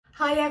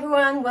Hi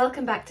everyone,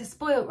 welcome back to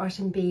Spoiled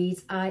Rotten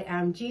Beads. I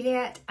am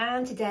Juliet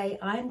and today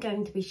I'm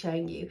going to be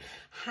showing you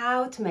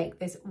how to make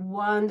this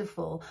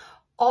wonderful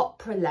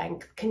opera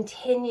length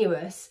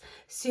continuous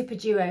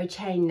SuperDuo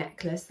chain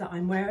necklace that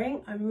I'm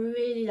wearing. I'm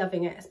really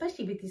loving it,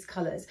 especially with these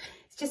colours.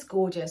 It's just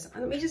gorgeous.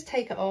 And let me just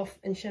take it off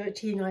and show it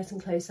to you nice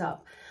and close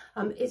up.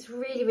 It's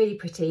really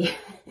pretty.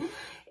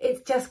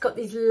 It's just got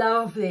this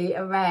lovely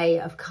array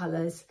of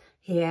colours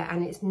here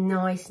and it's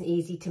nice and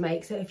easy to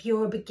make. So if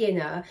you're a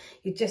beginner,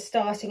 you're just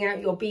starting out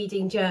your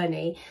beading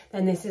journey,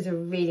 then this is a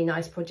really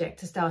nice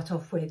project to start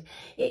off with.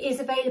 It is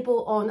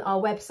available on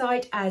our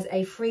website as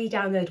a free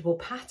downloadable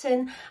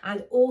pattern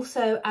and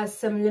also as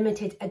some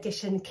limited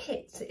edition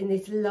kits in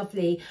this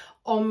lovely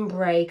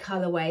ombre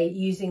colourway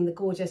using the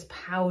gorgeous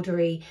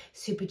powdery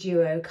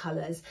SuperDuo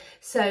colours.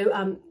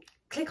 So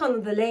click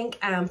on the link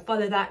and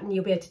follow that and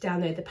you'll be able to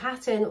download the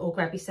pattern or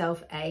grab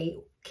yourself a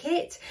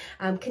kit.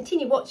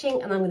 Continue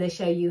watching and I'm going to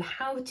show you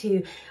how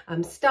to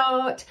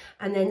start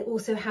and then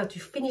also how to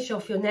finish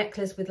off your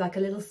necklace with like a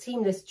little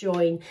seamless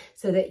join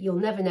so that you'll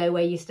never know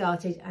where you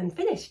started and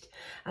finished.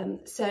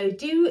 So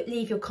do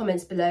leave your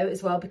comments below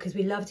as well, because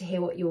we love to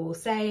hear what you're all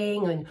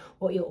saying and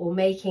what you're all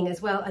making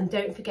as well. And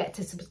don't forget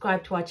to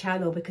subscribe to our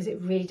channel because it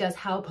really does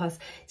help us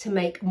to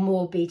make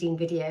more beading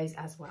videos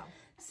as well.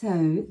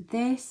 So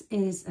this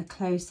is a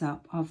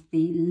close-up of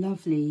the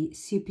lovely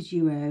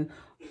SuperDuo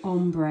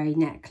ombre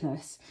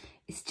necklace.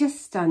 It's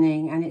just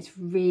stunning and it's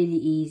really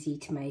easy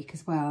to make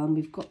as well. And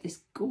we've got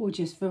this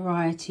gorgeous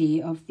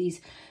variety of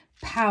these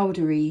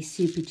powdery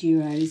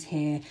SuperDuos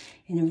here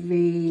in a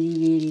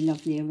really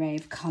lovely array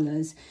of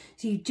colours.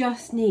 So you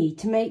just need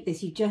to make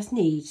this, you just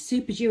need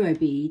SuperDuo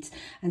beads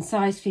and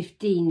size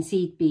 15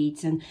 seed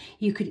beads, and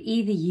you could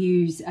either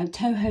use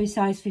Toho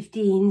size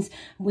 15s.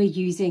 We're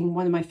using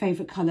one of my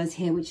favourite colours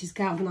here, which is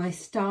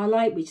galvanised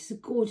starlight, which is a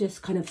gorgeous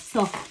kind of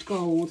soft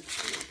gold.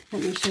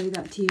 Let me show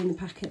that to you in the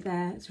packet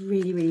there. It's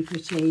really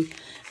pretty.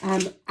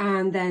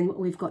 And then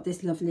we've got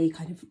this lovely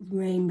kind of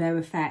rainbow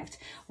effect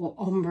or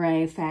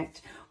ombre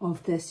effect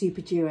of the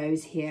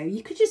SuperDuos here.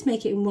 You could just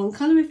make it in one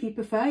colour if you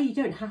prefer. You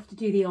don't have to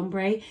do the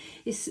ombre.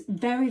 It's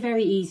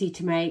very easy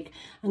to make.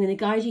 I'm going to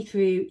guide you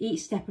through each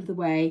step of the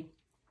way.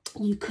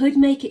 You could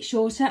make it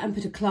shorter and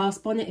put a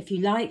clasp on it if you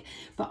like,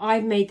 but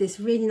I've made this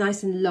really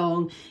nice and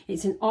long.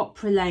 It's an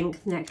opera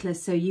length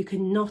necklace, so you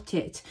can knot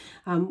it,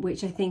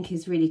 which I think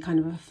is really kind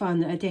of a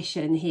fun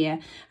addition here,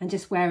 and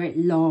just wear it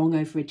long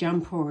over a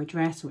jumper or a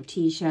dress or a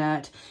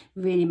t-shirt.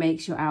 Really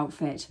makes your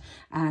outfit.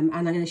 And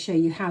I'm going to show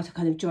you how to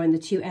kind of join the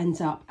two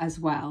ends up as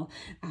well.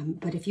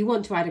 But if you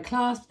want to add a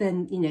clasp,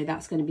 then you know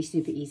that's going to be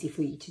super easy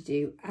for you to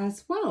do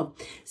as well.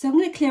 So I'm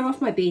going to clear off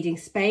my beading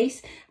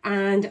space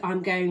and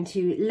I'm going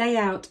to lay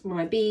out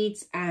my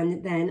beads,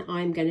 and then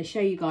I'm going to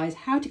show you guys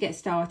how to get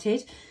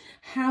started,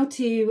 how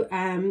to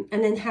and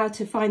then how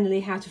to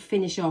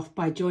finish off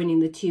by joining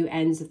the two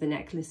ends of the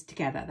necklace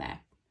together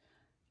there.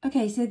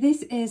 Okay, so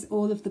this is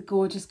all of the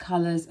gorgeous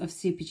colours of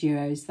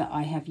SuperDuos that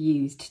I have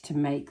used to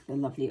make the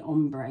lovely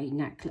ombre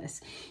necklace.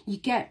 You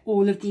get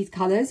all of these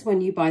colours when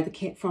you buy the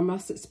kit from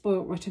us at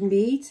Spoiled Rotten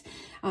Beads,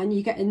 and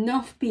you get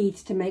enough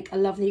beads to make a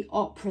lovely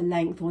opera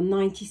length or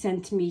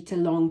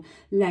 90cm long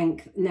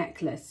length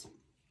necklace.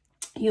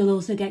 You'll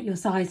also get your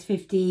size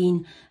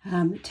 15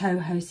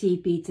 Toho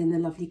seed beads in the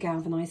lovely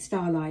galvanised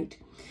starlight.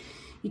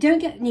 You don't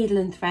get needle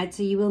and thread,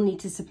 so you will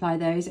need to supply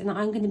those, and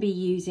I'm going to be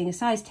using a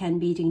size 10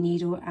 beading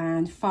needle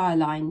and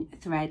fireline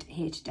thread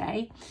here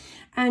today.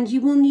 And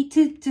you will need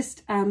to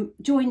just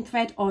join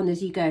thread on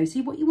as you go.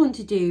 So what you want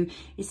to do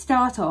is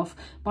start off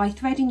by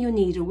threading your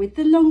needle with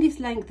the longest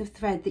length of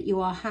thread that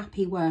you are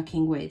happy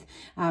working with.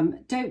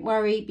 Don't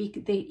worry,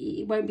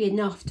 it won't be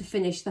enough to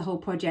finish the whole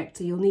project,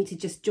 so you'll need to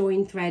just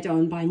join thread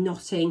on by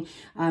knotting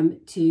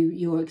to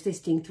your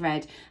existing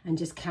thread and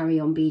just carry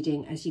on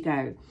beading as you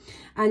go.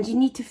 And you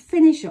need to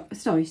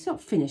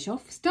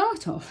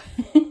start off.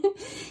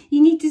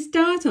 You need to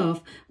start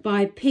off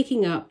by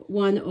picking up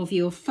one of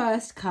your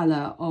first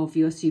colour of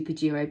your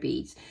SuperDuo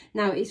beads.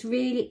 Now it's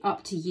really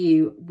up to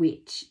you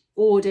which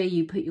order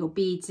you put your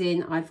beads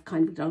in. I've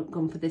kind of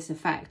gone for this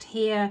effect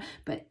here,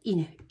 but you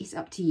know, it's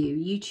up to you.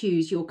 You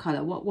choose your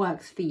colour, what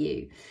works for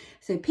you.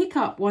 So pick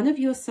up one of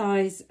your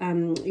size,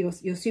 your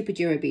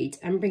SuperDuo beads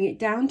and bring it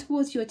down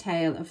towards your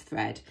tail of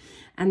thread.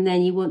 And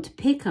then you want to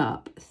pick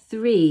up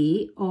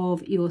 3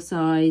 of your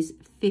size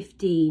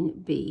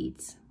 15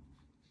 beads.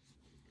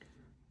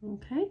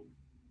 Okay.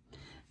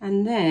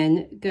 And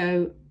then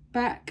go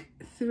back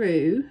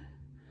through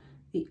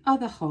the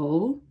other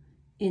hole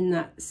in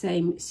that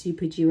same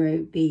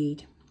SuperDuo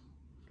bead.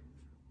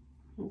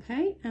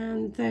 Okay,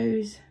 and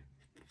those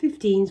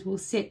 15s will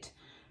sit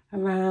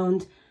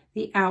around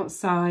the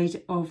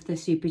outside of the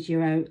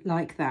SuperDuo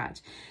like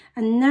that.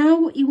 And now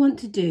what you want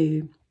to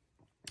do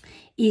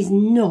is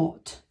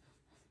knot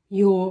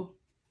your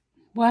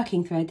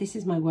working thread, this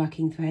is my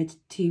working thread,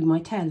 to my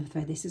tail of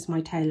thread. This is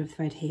my tail of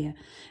thread here.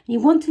 And you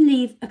want to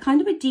leave a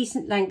kind of a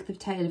decent length of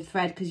tail of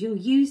thread because you'll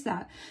use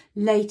that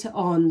later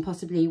on,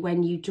 possibly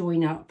when you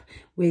join up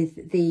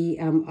with the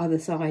other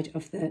side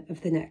of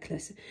the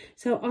necklace.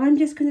 So I'm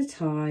just going to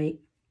tie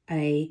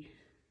a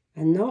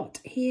knot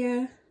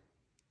here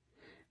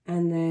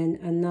and then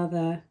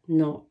another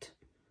knot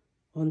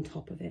on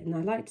top of it. And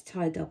I like to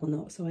tie a double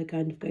knot, so I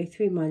kind of go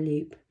through my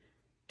loop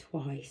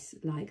twice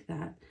like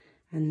that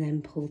and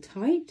then pull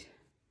tight.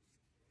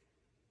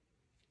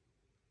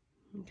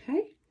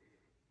 Okay,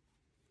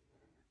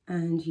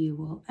 and you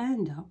will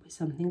end up with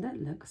something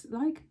that looks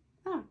like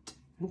that.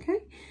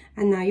 Okay,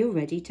 and now you're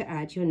ready to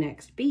add your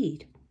next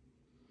bead.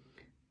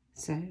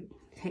 So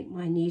take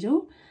my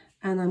needle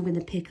and I'm going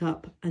to pick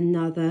up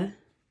another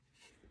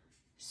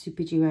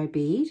SuperDuo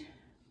bead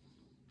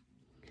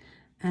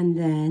and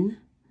then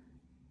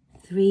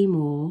 3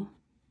 more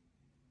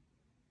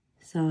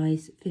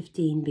size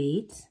 15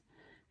 beads,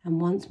 and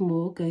once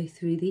more go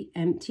through the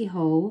empty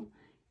hole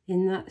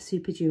in that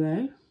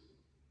SuperDuo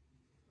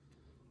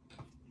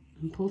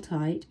and pull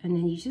tight, and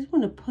then you just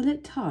want to pull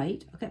it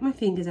tight. I'll get my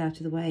fingers out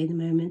of the way in a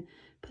moment.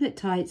 Pull it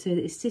tight so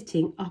that it's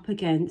sitting up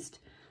against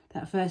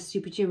that first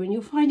SuperDuo, and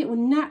you'll find it will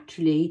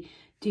naturally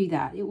do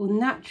that. It will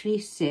naturally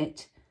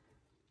sit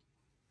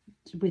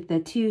with the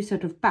two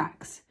sort of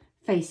backs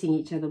facing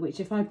each other, which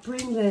if I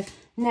bring the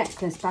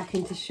necklace back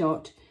into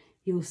shot,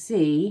 you'll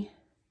see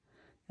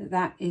that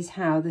that is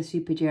how the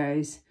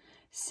SuperDuos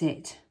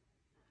sit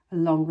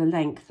along the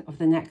length of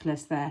the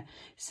necklace there.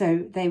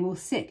 So they will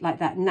sit like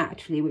that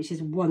naturally, which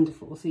is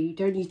wonderful. So you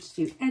don't need to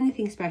do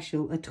anything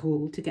special at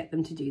all to get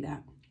them to do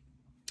that.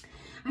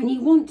 And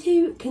you want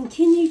to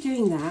continue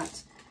doing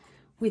that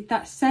with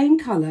that same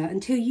colour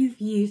until you've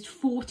used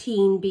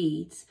 14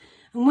 beads.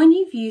 And when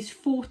you've used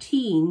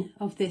 14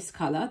 of this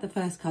colour, the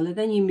first colour,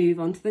 then you move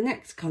on to the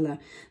next colour.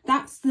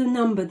 That's the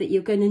number that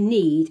you're going to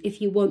need if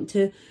you want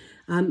to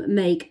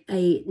make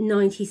a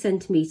 90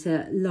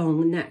 centimetre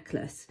long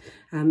necklace,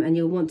 and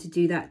you'll want to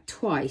do that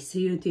twice. So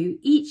you'll do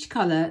each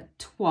colour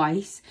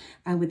twice,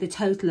 and with a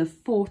total of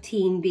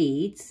 14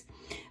 beads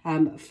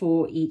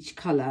for each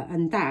colour,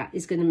 and that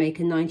is going to make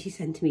a 90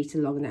 centimetre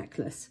long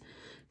necklace.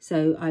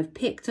 So I've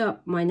picked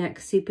up my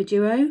next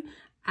SuperDuo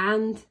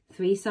and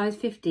 3 size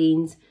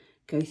 15s,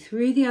 go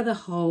through the other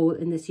hole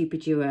in the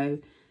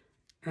SuperDuo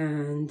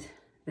and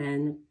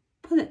then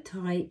pull it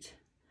tight,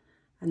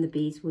 and the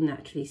beads will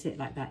naturally sit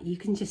like that. You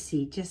can just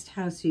see just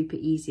how super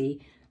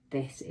easy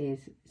this is.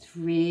 It's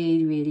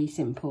really, really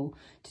simple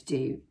to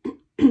do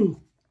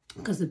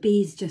because the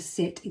beads just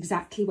sit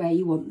exactly where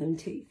you want them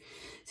to.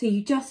 So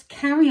you just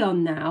carry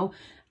on now,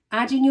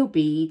 adding your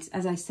beads.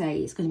 As I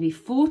say, it's going to be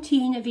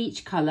 14 of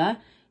each colour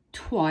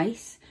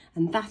twice,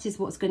 and that is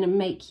what's going to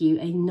make you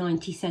a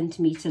 90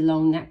 centimetre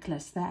long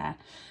necklace there.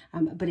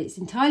 But it's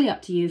entirely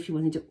up to you. If you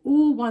want to do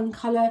all one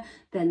colour,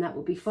 then that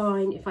will be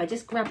fine. If I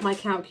just grab my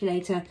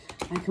calculator,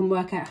 I can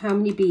work out how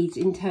many beads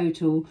in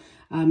total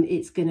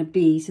it's going to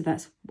be. So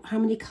that's how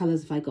many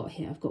colours have I got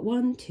here? I've got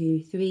 1,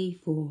 2,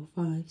 3, 4,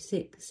 5,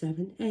 6,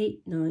 7,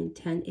 8, 9,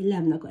 10,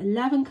 11. I've got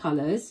 11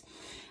 colours.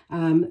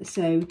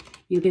 So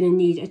you're going to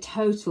need a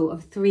total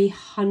of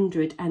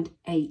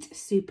 308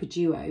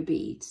 SuperDuo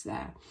beads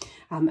there.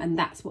 And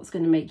that's what's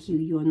going to make you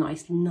your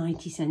nice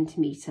 90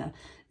 centimetre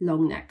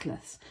long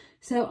necklace.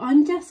 So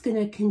I'm just going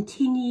to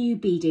continue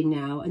beading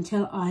now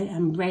until I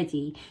am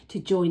ready to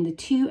join the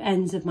two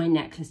ends of my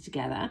necklace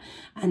together.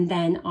 And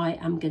then I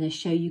am going to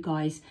show you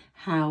guys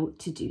how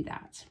to do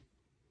that.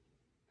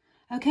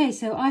 Okay,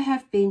 so I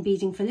have been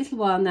beading for a little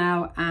while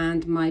now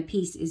and my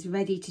piece is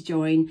ready to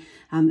join.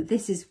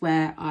 This is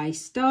where I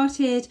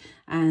started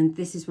and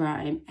this is where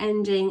I am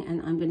ending,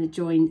 and I'm going to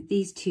join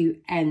these two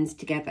ends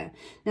together.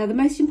 Now, the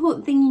most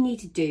important thing you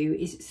need to do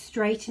is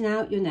straighten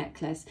out your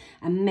necklace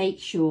and make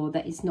sure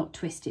that it's not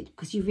twisted,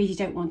 because you really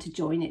don't want to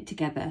join it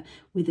together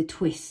with a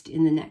twist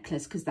in the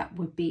necklace, because that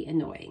would be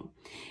annoying.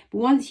 But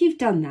once you've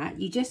done that,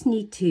 you just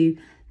need to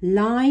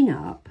line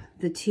up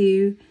the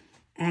two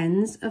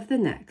ends of the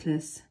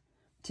necklace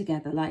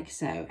together like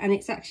so, and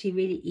it's actually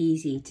really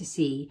easy to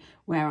see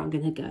where I'm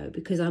going to go,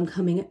 because I'm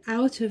coming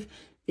out of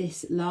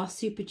this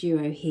last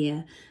SuperDuo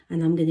here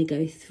and I'm going to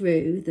go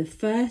through the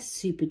first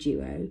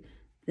SuperDuo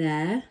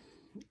there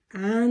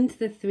and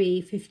the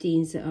 3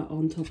 15s that are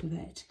on top of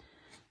it.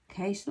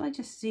 Okay, so I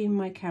just zoom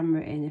my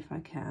camera in if I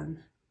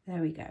can.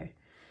 There we go.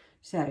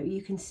 So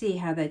you can see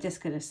how they're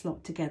just going to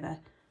slot together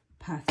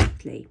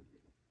perfectly.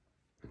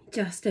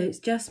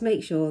 Just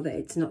make sure that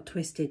it's not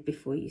twisted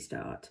before you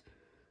start.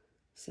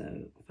 So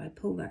if I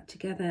pull that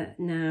together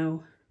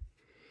now,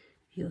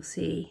 you'll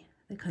see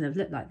they kind of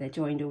look like they're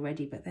joined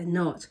already, but they're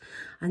not.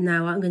 And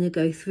now I'm going to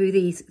go through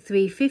these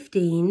 3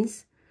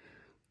 15s,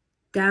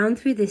 down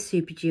through this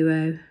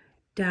SuperDuo,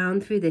 down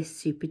through this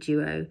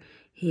SuperDuo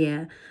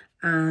here.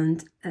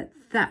 And at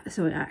that,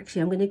 sorry,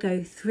 actually I'm going to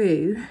go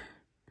through,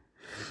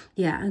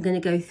 yeah, I'm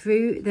going to go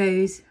through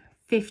those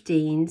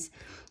 15s,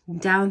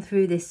 down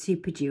through this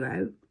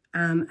SuperDuo,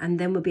 and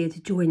then we'll be able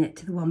to join it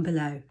to the one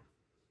below.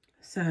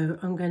 So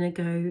I'm going to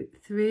go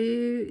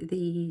through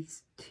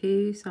these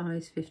 2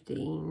 size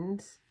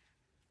 15s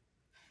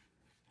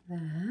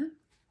there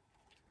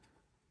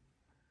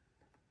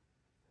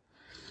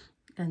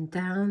and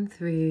down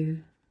through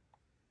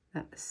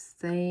that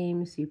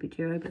same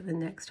SuperDuo but the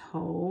next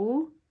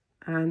hole,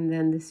 and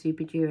then the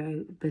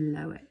SuperDuo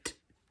below it.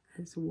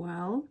 as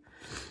well.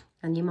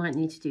 And you might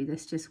need to do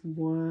this just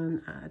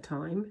one at a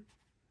time.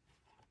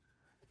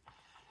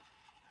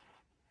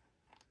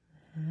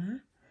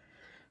 There.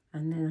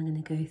 And then I'm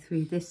going to go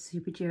through this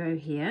SuperDuo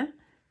here.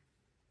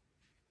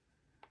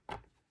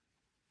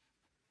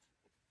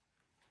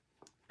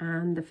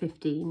 And the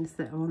 15s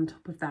that are on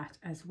top of that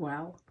as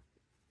well.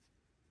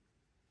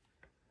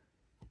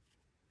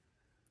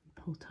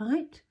 Pull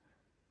tight.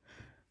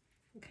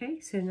 Okay,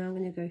 so now I'm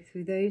going to go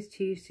through those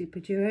two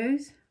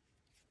SuperDuos.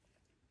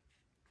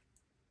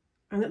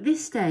 And at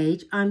this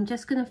stage, I'm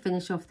just going to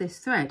finish off this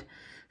thread.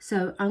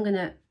 So I'm going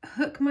to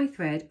hook my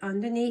thread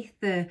underneath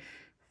the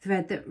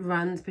thread that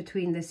runs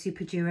between the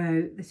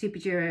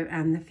SuperDuo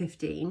and the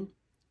 15.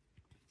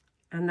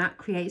 And that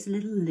creates a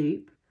little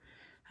loop.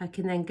 I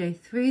can then go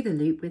through the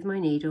loop with my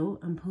needle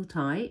and pull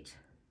tight.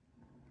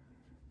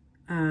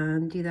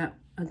 And do that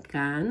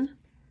again.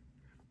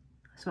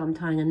 So I'm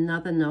tying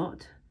another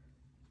knot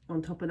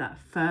on top of that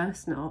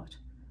first knot,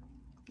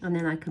 and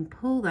then I can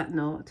pull that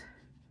knot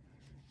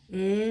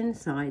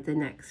inside the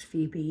next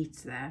few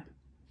beads there.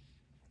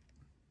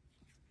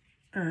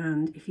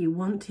 And if you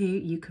want to,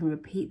 you can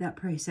repeat that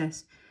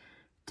process,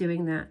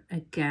 doing that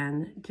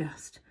again,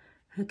 just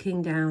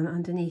hooking down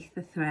underneath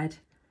the thread.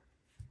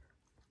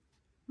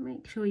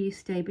 Make sure you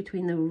stay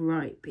between the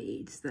right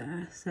beads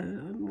there. So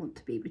I want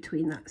to be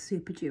between that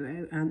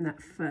SuperDuo and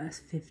that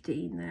first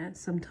 15 there.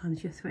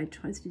 Sometimes your thread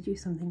tries to do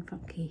something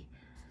funky.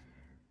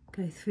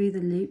 Go through the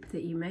loop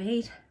that you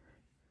made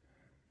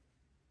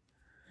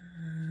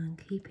and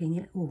keeping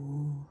it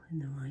all in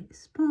the right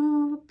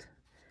spot.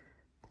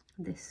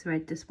 This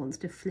thread just wants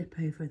to flip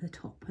over the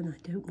top and I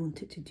don't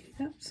want it to do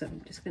that, so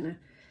I'm just going to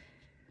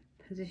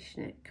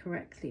position it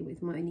correctly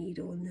with my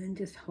needle and then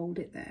just hold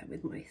it there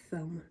with my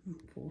thumb and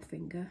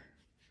forefinger.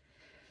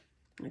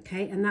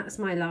 Okay, and that's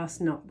my last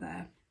knot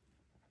there.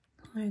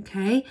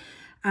 Okay,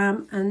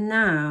 and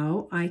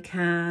now I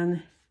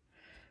can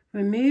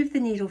remove the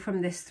needle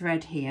from this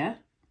thread here.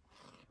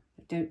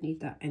 I don't need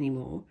that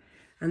anymore.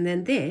 And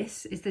then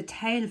this is the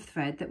tail of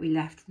thread that we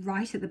left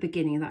right at the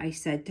beginning that I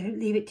said, don't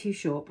leave it too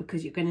short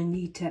because you're going to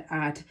need to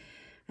add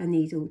a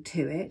needle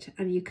to it.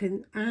 And you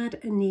can add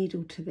a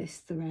needle to this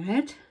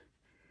thread.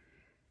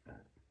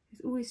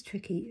 It's always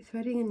tricky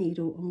threading a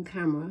needle on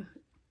camera.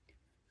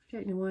 I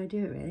don't know why I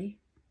do it really.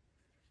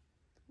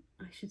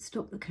 I should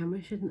stop the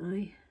camera, shouldn't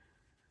I?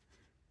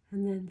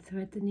 And then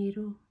thread the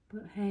needle,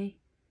 but hey,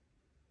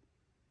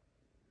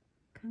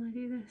 can I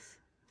do this?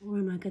 Or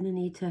am I going to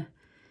need to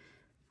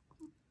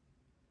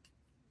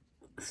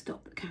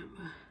stop the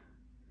camera?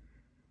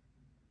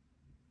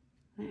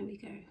 There we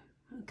go.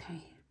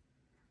 Okay,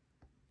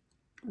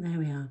 there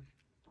we are.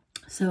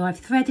 So I've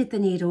threaded the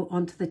needle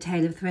onto the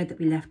tail of thread that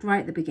we left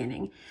right at the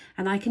beginning,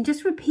 and I can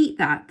just repeat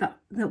that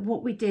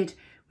what we did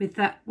with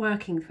that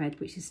working thread,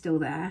 which is still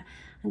there,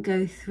 and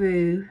go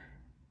through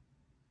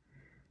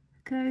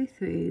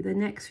the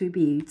next few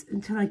beads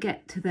until I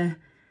get to the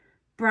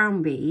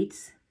brown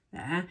beads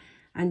there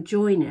and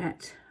join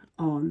it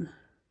on.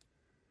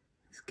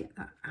 Let's get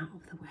that out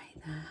of the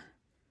way there.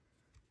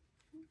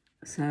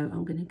 So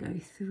I'm going to go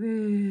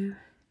through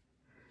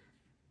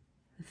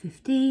the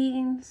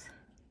 15s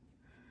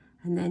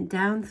and then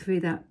down through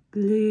that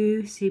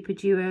blue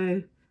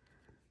SuperDuo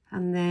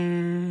and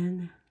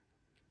then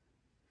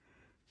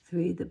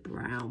through the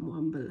brown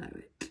one below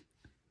it.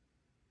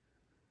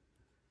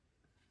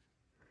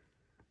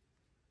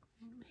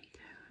 There you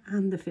go.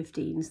 And the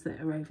 15s that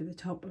are over the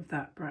top of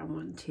that brown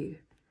one too.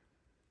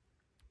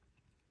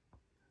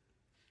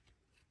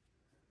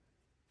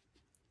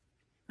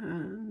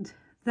 And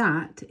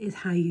that is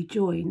how you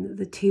join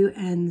the two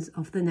ends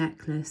of the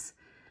necklace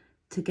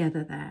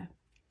together there.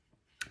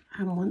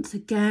 And once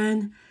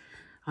again,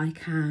 I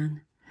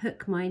can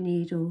hook my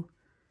needle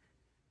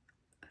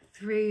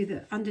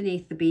through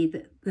underneath the bead,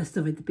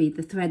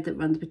 the thread that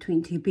runs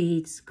between two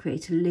beads,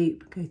 create a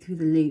loop, go through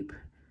the loop,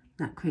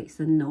 that creates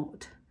the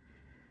knot,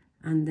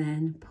 and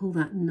then pull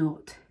that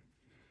knot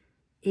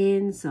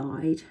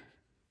inside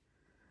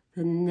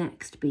the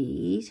next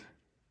bead.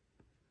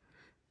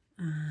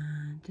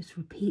 And just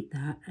repeat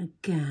that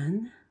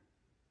again.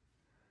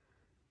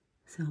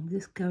 So I'm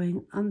just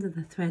going under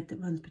the thread that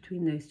runs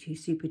between those two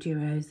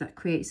SuperDuos, that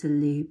creates a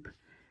loop,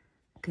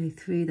 go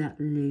through that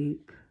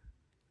loop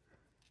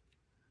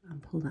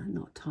and pull that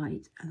knot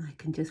tight, and I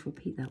can just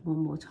repeat that one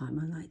more time.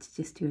 I like to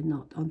just do a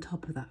knot on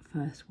top of that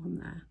first one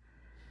there.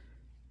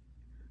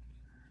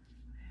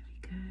 There we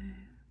go.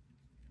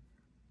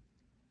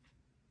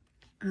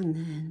 And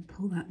then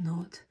pull that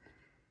knot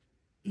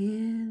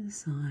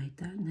inside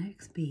that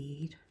next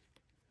bead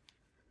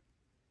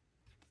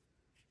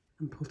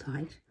and pull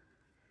tight,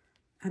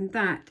 and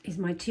that is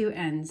my two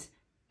ends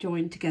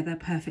joined together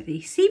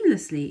perfectly,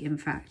 seamlessly in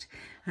fact.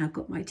 And I've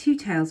got my two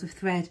tails of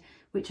thread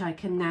which I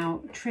can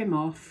now trim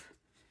off,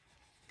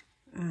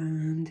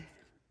 and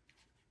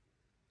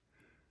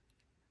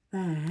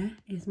there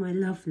is my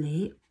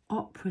lovely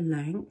opera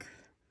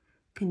length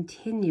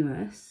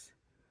continuous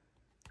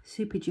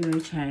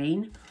SuperDuo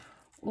chain,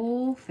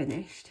 all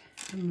finished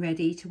and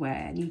ready to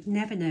wear. And you'd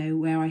never know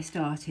where I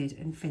started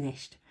and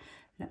finished.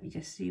 Let me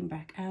just zoom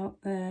back out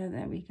there.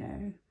 There we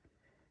go.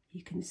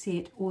 You can see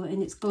it all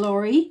in its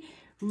glory.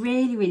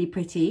 Really, really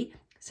pretty.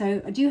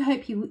 So I do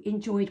hope you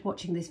enjoyed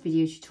watching this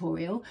video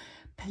tutorial.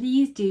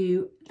 Please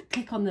do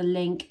click on the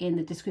link in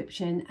the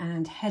description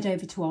and head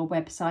over to our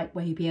website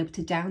where you'll be able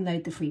to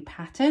download the free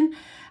pattern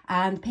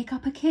and pick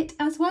up a kit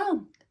as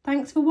well.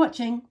 Thanks for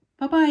watching.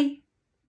 Bye-bye.